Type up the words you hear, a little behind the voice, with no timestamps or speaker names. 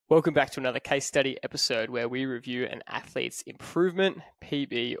Welcome back to another case study episode where we review an athlete's improvement,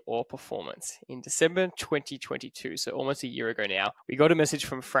 PB, or performance. In December 2022, so almost a year ago now, we got a message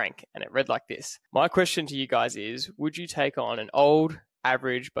from Frank and it read like this. My question to you guys is, would you take on an old,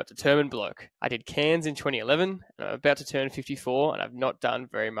 average, but determined bloke? I did Cairns in 2011 and I'm about to turn 54 and I've not done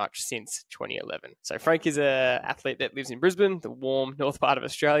very much since 2011. So Frank is an athlete that lives in Brisbane, the warm north part of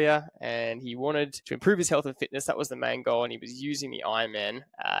Australia, and he wanted to improve his health and fitness. That was the main goal, and he was using the Ironman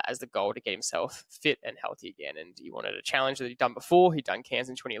as the goal to get himself fit and healthy again. And he wanted a challenge that he'd done before. He'd done Cairns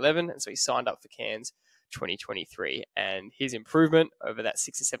in 2011, and so he signed up for Cairns 2023, and his improvement over that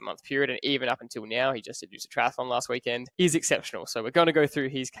 6 to 7 month period, and even up until now, he just did a triathlon last weekend, is exceptional. So we're going to go through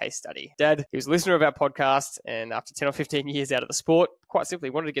his case study. Dad, he was a listener of our podcast, and after 10 or 15 years out of the sport, quite simply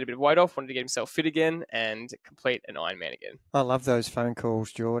wanted to get a bit of weight off, wanted to get himself fit again and complete an Ironman again. I love those phone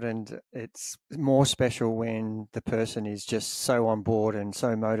calls, Jordan. It's more special when the person is just so on board and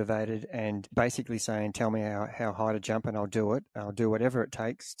so motivated and basically saying, tell me how high to jump and I'll do it. I'll do whatever it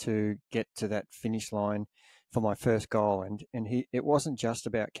takes to get to that finish line for my first goal. And it wasn't just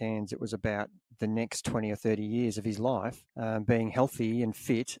about Cairns. It was about the next 20 or 30 years of his life, being healthy and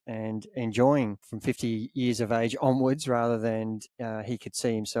fit and enjoying from 50 years of age onwards, rather than he could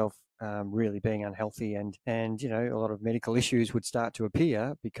see himself really being unhealthy, and you know, a lot of medical issues would start to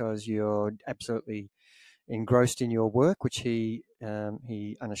appear because you're absolutely engrossed in your work, which he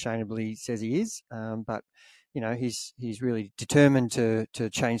unashamedly says he is. But you know, he's really determined to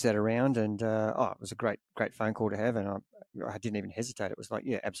change that around. And it was a great phone call to have, and I didn't even hesitate. It was like,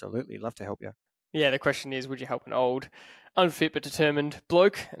 yeah, absolutely, love to help you. Yeah, the question is, would you help an old, unfit but determined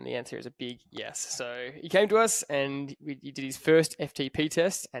bloke? And the answer is a big yes. So he came to us and he did his first FTP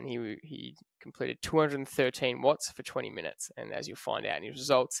test, and he completed 213 watts for 20 minutes. And as you'll find out in his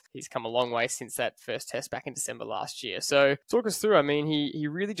results, he's come a long way since that first test back in December last year. So talk us through. I mean, he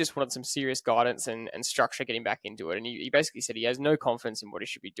really just wanted some serious guidance and structure getting back into it. And he basically said he has no confidence in what he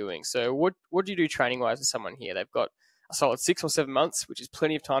should be doing. So what do you do training-wise with someone here? They've got a solid 6 or 7 months, which is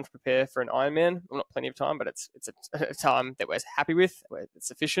plenty of time to prepare for an Ironman. Well, not plenty of time, but it's a time that we're happy with, where it's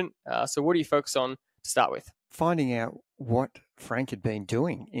sufficient. So what do you focus on to start with? Finding out what Frank had been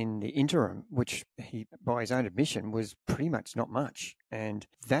doing in the interim, which he, by his own admission, was pretty much not much. And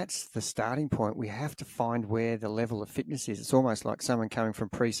that's the starting point. We have to find where the level of fitness is. It's almost like someone coming from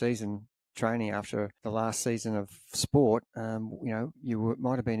pre-season training after the last season of sport. You know, you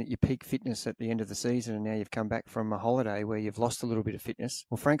might have been at your peak fitness at the end of the season, and now you've come back from a holiday where you've lost a little bit of fitness.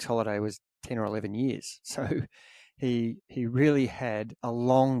 Well, Frank's holiday was 10 or 11 years. So he really had a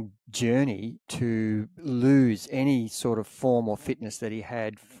long journey to lose any sort of form or fitness that he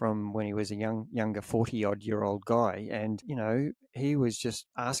had from when he was a younger 40-odd-year-old guy. And, you know, he was just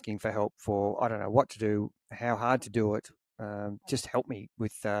asking for help for, I don't know what to do, how hard to do it. Just help me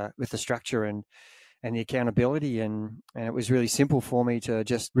with the structure and the accountability. And it was really simple for me to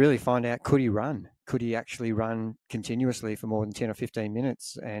just really find out, could he run? Could he actually run continuously for more than 10 or 15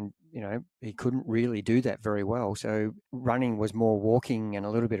 minutes? And, you know, he couldn't really do that very well. So running was more walking and a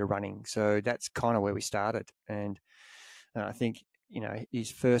little bit of running. So that's kind of where we started. And I think, you know,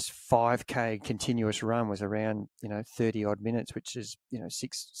 his first 5K continuous run was around, you know, 30 odd minutes, which is, you know,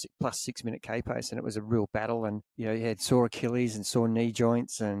 6 minute K pace. And it was a real battle. And, you know, he had sore Achilles and sore knee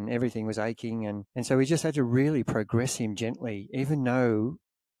joints and everything was aching. And so we just had to really progress him gently, even though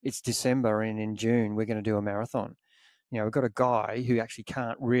it's December and in June, we're going to do a marathon. You know, we've got a guy who actually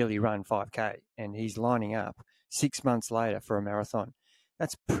can't really run 5K and he's lining up 6 months later for a marathon.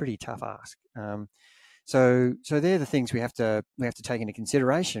 That's a pretty tough ask. So they're the things we have to take into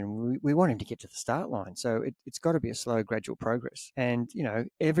consideration. We want him to get to the start line. So it's got to be a slow, gradual progress. And, you know,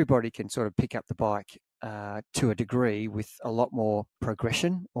 everybody can sort of pick up the bike to a degree with a lot more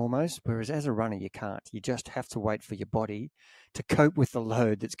progression almost, whereas as a runner, you can't. You just have to wait for your body to cope with the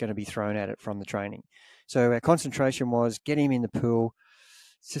load that's going to be thrown at it from the training. So our concentration was get him in the pool,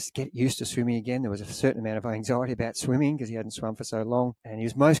 just get used to swimming again. There was a certain amount of anxiety about swimming because he hadn't swum for so long, and he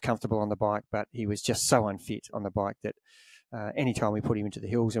was most comfortable on the bike, but he was just so unfit on the bike that anytime we put him into the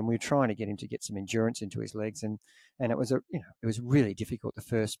hills, and we were trying to get him to get some endurance into his legs, and it was it was really difficult. The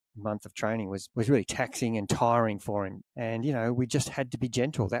first month of training was really taxing and tiring for him, and you know, we just had to be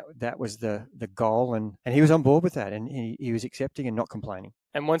gentle. That was the goal, and he was on board with that, and he was accepting and not complaining.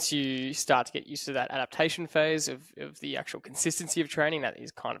 And once you start to get used to that adaptation phase of the actual consistency of training, that is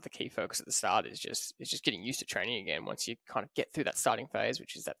kind of the key focus at the start, is just getting used to training again. Once you kind of get through that starting phase,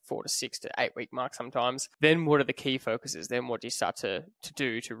 which is that 4 to 6 to 8 week mark sometimes, then what are the key focuses? Then what do you start to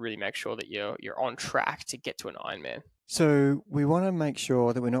do to really make sure that you're on track to get to an Ironman? So we want to make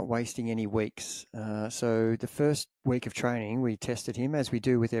sure that we're not wasting any weeks. So the first week of training, we tested him as we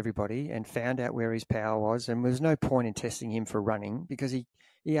do with everybody and found out where his power was. And there was no point in testing him for running because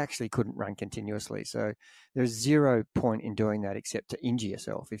he actually couldn't run continuously. So there's zero point in doing that except to injure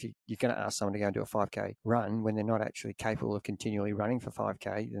yourself. If you're going to ask someone to go and do a 5K run when they're not actually capable of continually running for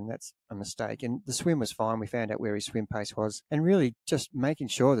 5K, then that's a mistake. And the swim was fine. We found out where his swim pace was and really just making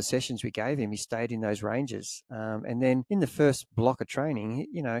sure the sessions we gave him, he stayed in those ranges. And then in the first block of training,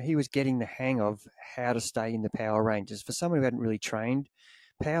 he was getting the hang of how to stay in the power ranges. For someone who hadn't really trained,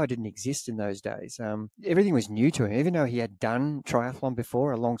 power didn't exist in those days. Everything was new to him. Even though he had done triathlon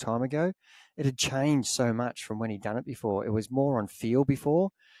before a long time ago, it had changed so much from when he'd done it before. It was more on feel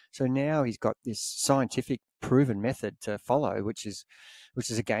before. So now he's got this scientific proven method to follow, which is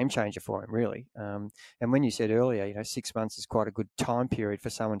a game changer for him, really. And when you said earlier, 6 months is quite a good time period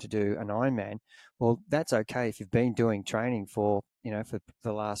for someone to do an Ironman. Well, that's okay if you've been doing training for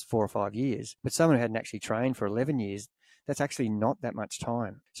the last 4 or 5 years. But someone who hadn't actually trained for 11 years, that's actually not that much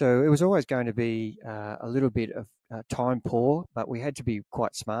time. So it was always going to be a little bit of time poor, but we had to be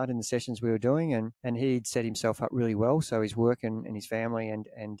quite smart in the sessions we were doing. And he'd set himself up really well. So his work and his family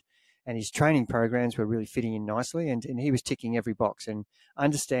and his training programs were really fitting in nicely. And he was ticking every box and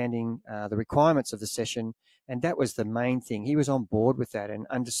understanding the requirements of the session. And that was the main thing. He was on board with that and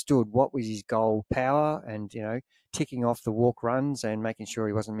understood what was his goal, power, and, ticking off the walk runs and making sure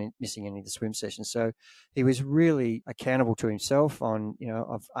he wasn't missing any of the swim sessions. So he was really accountable to himself on,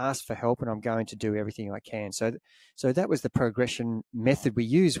 I've asked for help and I'm going to do everything I can. So that was the progression method we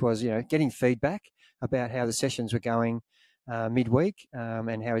used was, getting feedback about how the sessions were going midweek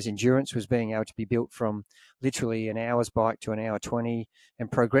and how his endurance was being able to be built from literally an hour's bike to an hour 20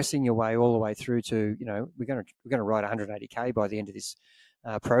 and progressing your way all the way through to, we're going to ride 180K by the end of this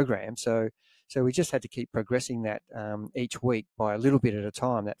program. So we just had to keep progressing that each week by a little bit at a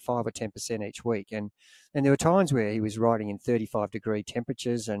time, that 5 or 10% each week. And there were times where he was riding in 35-degree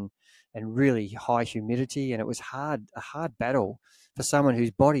temperatures and really high humidity, and it was a hard battle for someone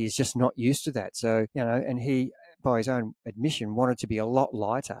whose body is just not used to that. So, and he, by his own admission, wanted to be a lot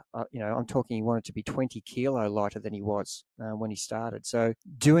lighter. I'm talking he wanted to be 20 kilo lighter than he was when he started. So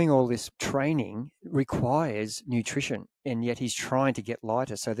doing all this training requires nutrition, and yet he's trying to get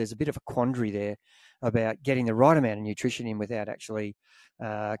lighter. So there's a bit of a quandary there about getting the right amount of nutrition in without actually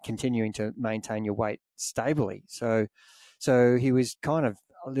continuing to maintain your weight stably. So he was kind of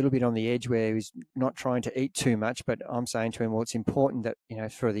a little bit on the edge where he was not trying to eat too much, but I'm saying to him, well, it's important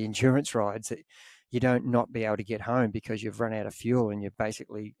that, for the endurance rides that you don't not be able to get home because you've run out of fuel and you're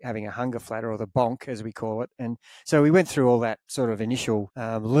basically having a hunger flatter or the bonk, as we call it. And so we went through all that sort of initial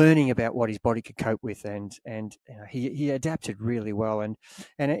learning about what his body could cope with, and he adapted really well. And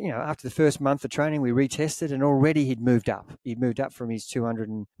after the first month of training, we retested, and already he'd moved up. He moved up from his 200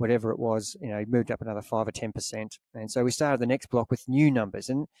 and whatever it was. He moved up another 5 or 10%. And so we started the next block with new numbers,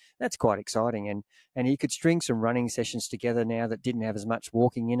 and that's quite exciting. And he could string some running sessions together now that didn't have as much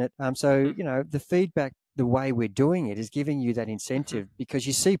walking in it. So the feedback, the way we're doing it is giving you that incentive because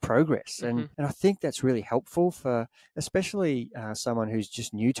you see progress. And I think that's really helpful for especially someone who's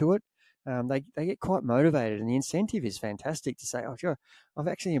just new to it. They get quite motivated, and the incentive is fantastic to say, oh, sure, I've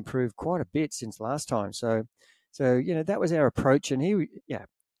actually improved quite a bit since last time. So that was our approach, and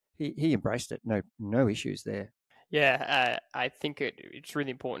he embraced it. No issues there. Yeah, I think it's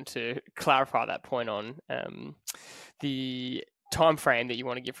really important to clarify that point on the time frame that you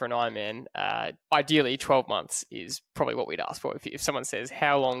want to give for an Ironman. Ideally, 12 months is probably what we'd ask for. If someone says,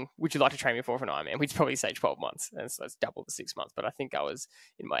 how long would you like to train me for an Ironman? We'd probably say 12 months. And so that's double the 6 months. But I think I was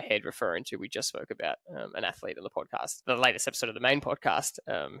in my head referring to, we just spoke about an athlete on the podcast, the latest episode of the main podcast,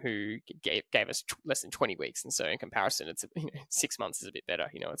 who gave us less than 20 weeks. And so in comparison, it's 6 months is a bit better.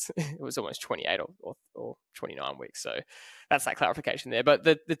 It was almost 28 or 29 weeks. So that's that clarification there. But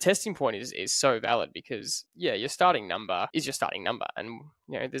the testing point is so valid because, your starting number is your starting number. And,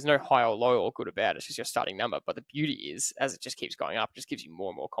 there's no high or low or good or bad. It's just your starting number. But the beauty is, as it just keeps going up, it just gives you more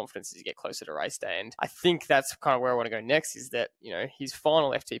and more confidence as you get closer to race day. And I think that's kind of where I want to go next is that, his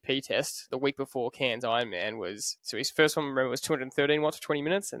final FTP test the week before Cairns Ironman was, so his first one, remember, was 213 watts for 20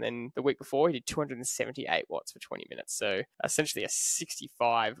 minutes. And then the week before, he did 278 watts for 20 minutes. So essentially a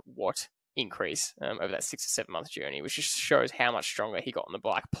 65 watt increase over that 6 to 7 month journey, which just shows how much stronger he got on the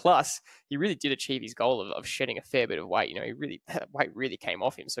bike. Plus, he really did achieve his goal of shedding a fair bit of weight. That weight really came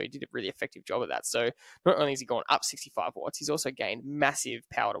off him, so he did a really effective job of that. So not only has he gone up 65 watts, he's also gained massive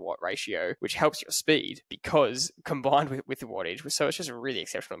power to watt ratio, which helps your speed because combined with the wattage. So it's just a really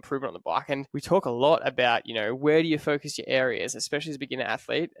exceptional improvement on the bike. And we talk a lot about, where do you focus your areas, especially as a beginner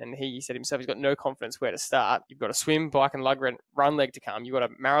athlete. And he said himself, he's got no confidence where to start. You've got a swim, bike, and run leg to come. You've got a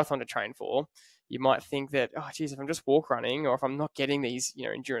marathon to train for. You might think that, oh, geez, if I'm just walk running or if I'm not getting these,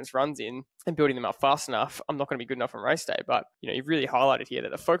 endurance runs in and building them up fast enough, I'm not going to be good enough on race day. But, you've really highlighted here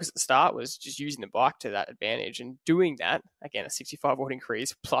that the focus at the start was just using the bike to that advantage, and doing that, again, a 65 watt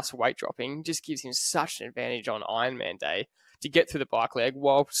increase plus weight dropping just gives him such an advantage on Ironman day to get through the bike leg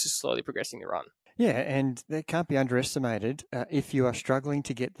while just slowly progressing the run. Yeah, and that can't be underestimated. If you are struggling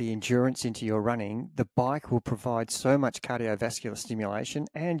to get the endurance into your running, the bike will provide so much cardiovascular stimulation,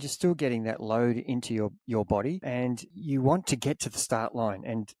 and you're still getting that load into your body, and you want to get to the start line.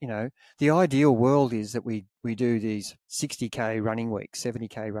 And, the ideal world is that we do these 60K running weeks,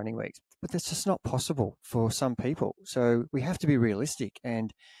 70K running weeks, but that's just not possible for some people. So we have to be realistic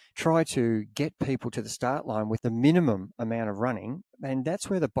and try to get people to the start line with the minimum amount of running. And that's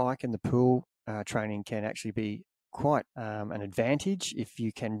where the bike and the pool training can actually be quite an advantage. If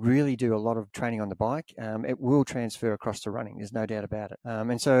you can really do a lot of training on the bike, it will transfer across to running. There's no doubt about it.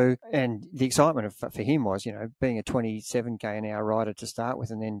 And the excitement for him was, being a 27k an hour rider to start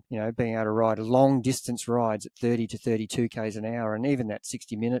with, and then, being able to ride long distance rides at 30 to 32 k's an hour. And even that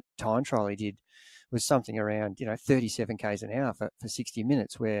 60-minute time trial he did was something around, 37 k's an hour for 60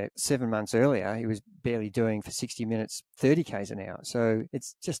 minutes, where 7 months earlier he was barely doing for 60 minutes 30 k's an hour. So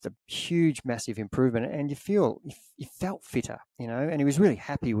it's just a huge, massive improvement, and you felt fitter, and he was really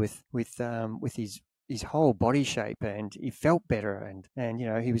happy with his whole body shape, and he felt better, and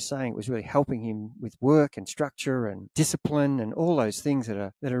he was saying it was really helping him with work and structure and discipline and all those things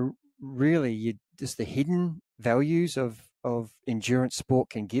that are really just the hidden values of endurance sport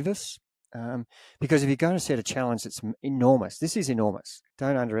can give us. Because if you're going to set a challenge that's enormous, this is enormous.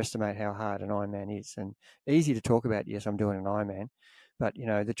 Don't underestimate how hard an Ironman is. And easy to talk about, yes, I'm doing an Ironman, but,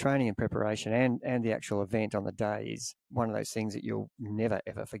 the training and preparation and the actual event on the day is one of those things that you'll never,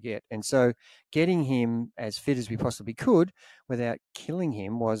 ever forget. And so getting him as fit as we possibly could without killing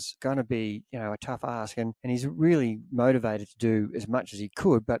him was going to be, a tough ask. And he's really motivated to do as much as he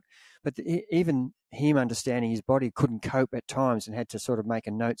could, but even him understanding his body couldn't cope at times and had to sort of make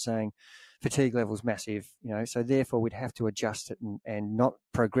a note saying fatigue levels massive, so therefore we'd have to adjust it and not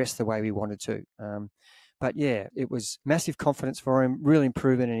progress the way we wanted to. But yeah, it was massive confidence for him, real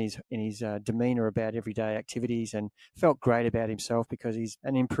improvement in his demeanor about everyday activities, and felt great about himself because he's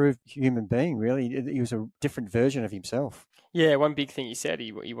an improved human being, really. He was a different version of himself. Yeah, one big thing he said,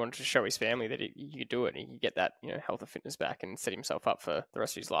 he wanted to show his family that he could do it, and he could get that health and fitness back and set himself up for the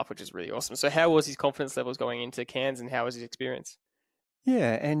rest of his life, which is really awesome. So how was his confidence levels going into Cairns, and how was his experience?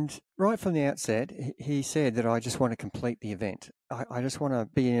 Yeah, and right from the outset, he said that I just want to complete the event. I just want to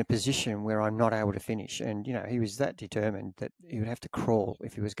be in a position where I'm not able to finish. And, he was that determined that he would have to crawl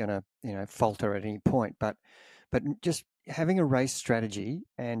if he was going to, falter at any point. But just having a race strategy,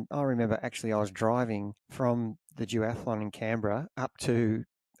 and I remember actually I was driving from the duathlon in Canberra up to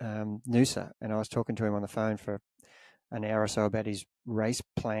Noosa, and I was talking to him on the phone for an hour or so about his race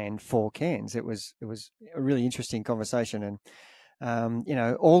plan for Cairns. It was a really interesting conversation, and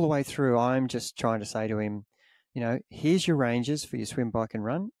all the way through, I'm just trying to say to him, here's your ranges for your swim, bike, and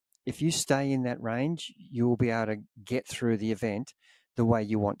run. If you stay in that range, you will be able to get through the event the way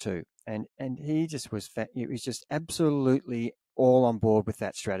you want to. And he just was just absolutely all on board with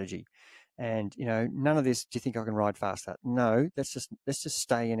that strategy. And, none of this, do you think I can ride faster? No, let's just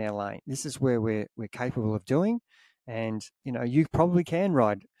stay in our lane. This is where we're capable of doing. And, you probably can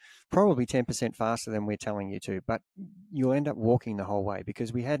ride probably 10% faster than we're telling you to, but you'll end up walking the whole way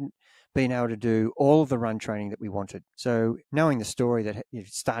because we hadn't been able to do all of the run training that we wanted. So knowing the story that you're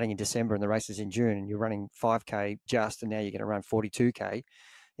starting in December and the race is in June and you're running 5K just, and now you're going to run 42K,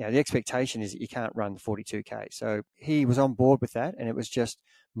 the expectation is that you can't run 42K. So he was on board with that, and it was just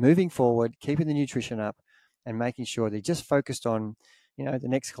moving forward, keeping the nutrition up and making sure they just focused on, the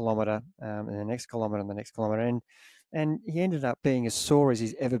next kilometre and the next kilometre and the next kilometre. And he ended up being as sore as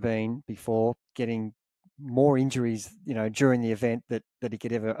he's ever been before, getting more injuries, during the event that he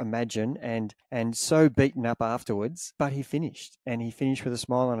could ever imagine, and so beaten up afterwards. But he finished, and he finished with a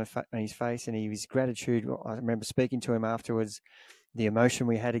smile on his face, and his gratitude. I remember speaking to him afterwards, the emotion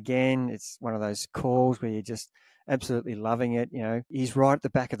we had again. It's one of those calls where you're just absolutely loving it. He's right at the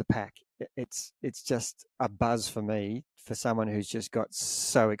back of the pack. it's just a buzz for me, for someone who's just got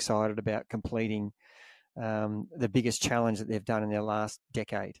so excited about completing the biggest challenge that they've done in their last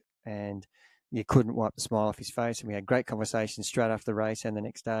decade. And you couldn't wipe the smile off his face. And we had great conversations straight after the race and the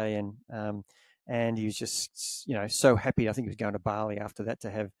next day. And he was just, so happy. I think he was going to Bali after that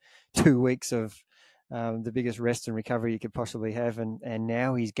to have 2 weeks of the biggest rest and recovery you could possibly have. And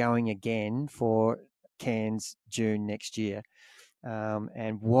now he's going again for Cairns June next year.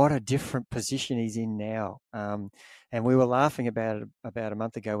 And what a different position he's in now. And we were laughing about it about a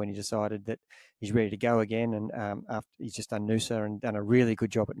month ago when he decided that he's ready to go again. And after he's just done Noosa and done a really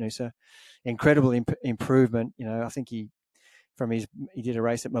good job at Noosa. Incredible improvement. I think he did a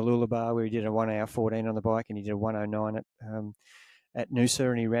race at Mooloolaba where he did a 1 hour 14 on the bike, and he did a 1:09 at Noosa,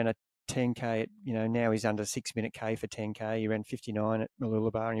 and he ran a 10K. Now he's under 6 minute K for 10K. He ran 59 at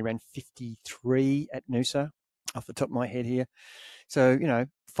Mooloolaba, and he ran 53 at Noosa off the top of my head here. So,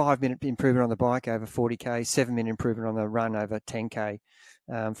 5 minute improvement on the bike over 40K, 7 minute improvement on the run over 10K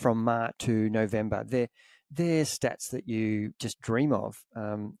from March to November. They're stats that you just dream of.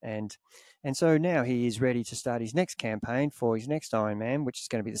 And so now he is ready to start his next campaign for his next Ironman, which is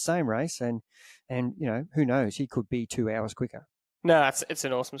going to be the same race. And who knows, he could be 2 hours quicker. No, it's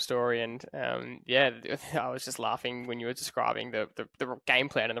an awesome story, and I was just laughing when you were describing the game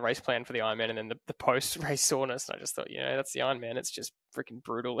plan and the race plan for the Ironman, and then the post race soreness. And I just thought, that's the Ironman. It's just freaking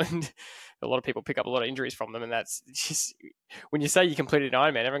brutal, and a lot of people pick up a lot of injuries from them. And that's just, when you say you completed an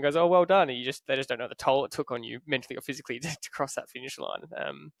Ironman, everyone goes, "Oh, well done," and they just don't know the toll it took on you mentally or physically to cross that finish line.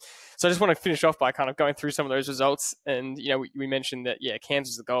 So I just want to finish off by kind of going through some of those results. And we mentioned that Cairns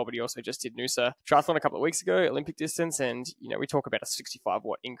was the goal, but he also just did Noosa triathlon a couple of weeks ago, Olympic distance, and we talk about a 65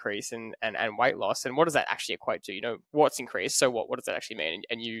 watt increase and weight loss, and what does that actually equate to? What's increased, so what does that actually mean?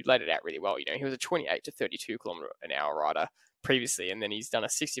 And you laid it out really well. He was a 28 to 32 kilometer an hour rider previously, and then he's done a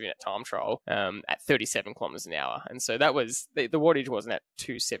 60-minute time trial at 37 kilometers an hour. And so that was the wattage wasn't at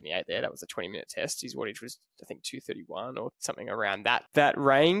 278 there. That was a 20-minute test. His wattage was, I think, 231 or something around that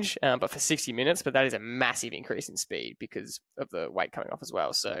range, but for 60 minutes. But that is a massive increase in speed because of the weight coming off as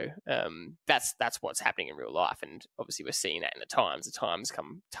well. So that's what's happening in real life, and obviously we're seeing that in the times. The times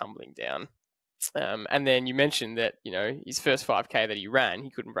come tumbling down. And then you mentioned that, his first 5K that he ran,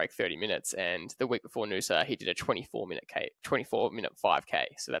 he couldn't break 30 minutes. And the week before Noosa, he did a 24-minute 5K.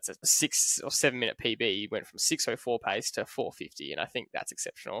 So that's a 6 or 7 minute PB. He went from 6:04 pace to 4:50. And I think that's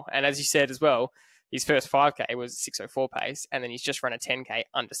exceptional. And as you said as well, his first 5K was 6:04 pace, and then he's just run a 10K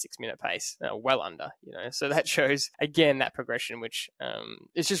under 6 minute pace, well under, So that shows, again, that progression, which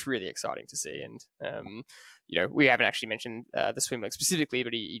is just really exciting to see. And, we haven't actually mentioned the swim leg specifically,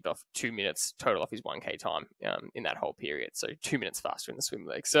 but he off 2 minutes total off his 1K time in that whole period. So 2 minutes faster in the swim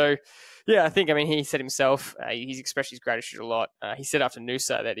leg. So, I think, he said himself, he's expressed his gratitude a lot. He said after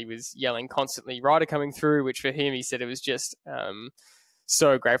Noosa that he was yelling constantly, rider coming through, which for him, he said it was just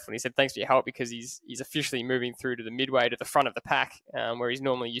so grateful. And he said, thanks for your help, because he's officially moving through to the midway to the front of the pack, where he's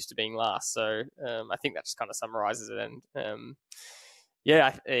normally used to being last. So I think that just kind of summarizes it. And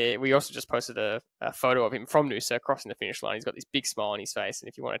we also just posted a photo of him from Noosa crossing the finish line. He's got this big smile on his face, and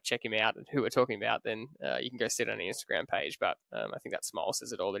if you want to check him out and who we're talking about, then you can go see it on the Instagram page. But I think that smile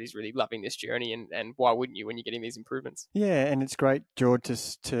says it all, that he's really loving this journey, and why wouldn't you when you're getting these improvements? Yeah, and it's great, George,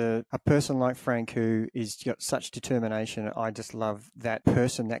 to a person like Frank who is got such determination. I just love that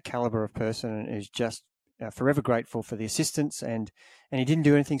person, that caliber of person, and who's just forever grateful for the assistance, and he didn't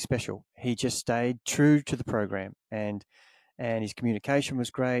do anything special. He just stayed true to the program, and his communication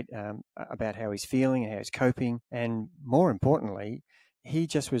was great about how he's feeling and how he's coping. And more importantly, he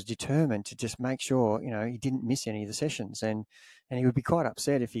just was determined to just make sure, he didn't miss any of the sessions. And he would be quite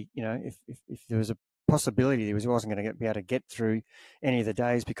upset if if there was a possibility he wasn't going to be able to get through any of the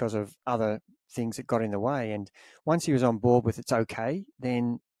days because of other things that got in the way. And once he was on board with it's okay,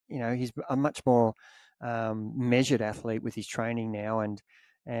 then, he's a much more measured athlete with his training now. And,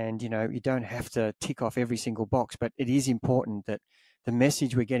 you don't have to tick off every single box, but it is important that the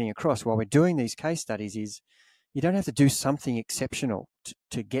message we're getting across while we're doing these case studies is you don't have to do something exceptional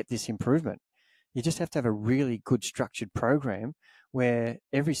to get this improvement. You just have to have a really good structured program where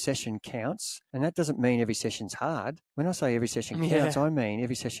every session counts. And that doesn't mean every session's hard. When I say every session counts, I mean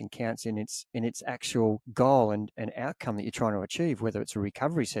every session counts in its actual goal and outcome that you're trying to achieve, whether it's a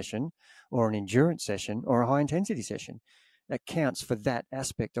recovery session or an endurance session or a high intensity session. That counts for that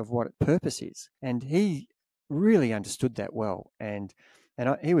aspect of what purpose is. And he really understood that well. And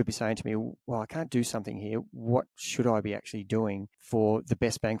he would be saying to me, well, I can't do something here. What should I be actually doing for the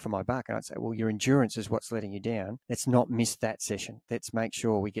best bang for my buck? And I'd say, well, your endurance is what's letting you down. Let's not miss that session. Let's make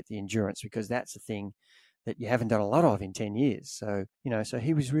sure we get the endurance, because that's the thing that you haven't done a lot of in 10 years. So, so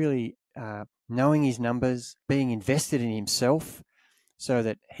he was really knowing his numbers, being invested in himself so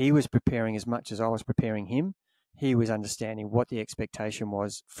that he was preparing as much as I was preparing him. He was understanding what the expectation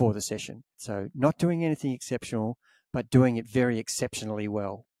was for the session. So not doing anything exceptional, but doing it very exceptionally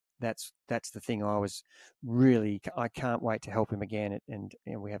well. That's the thing I can't wait to help him again. And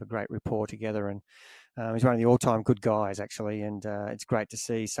we have a great rapport together. And he's one of the all-time good guys, actually. And it's great to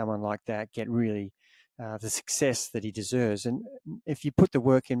see someone like that get really the success that he deserves. And if you put the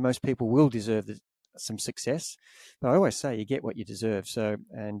work in, most people will deserve some success. But I always say you get what you deserve. So,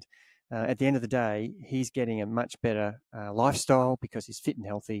 and at the end of the day, he's getting a much better lifestyle because he's fit and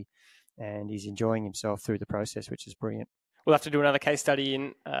healthy and he's enjoying himself through the process, which is brilliant. We'll have to do another case study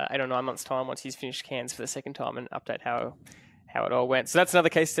in 8 or 9 months' time once he's finished Cairns for the second time and update how it all went. So that's another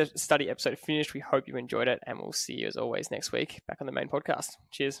case study episode finished. We hope you enjoyed it, and we'll see you as always next week back on the main podcast.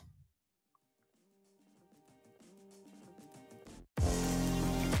 Cheers.